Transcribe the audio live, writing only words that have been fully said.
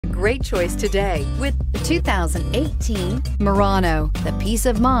great choice today with the 2018 Murano. The peace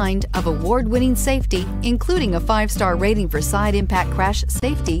of mind of award-winning safety, including a 5-star rating for side impact crash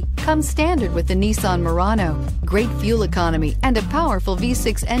safety, comes standard with the Nissan Murano. Great fuel economy and a powerful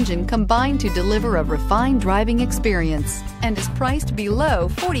V6 engine combine to deliver a refined driving experience and is priced below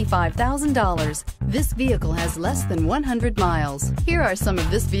 $45,000. This vehicle has less than 100 miles. Here are some of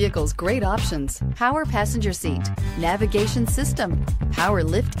this vehicle's great options: power passenger seat, navigation system, power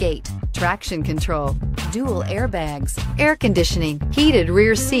lift gate, traction control, dual airbags, air conditioning, heated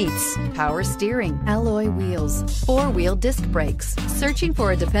rear seats, power steering, alloy wheels, 4-wheel disc brakes. Searching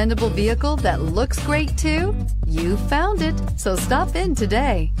for a dependable vehicle that looks great too? You found it, so stop in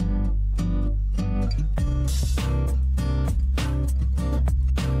today.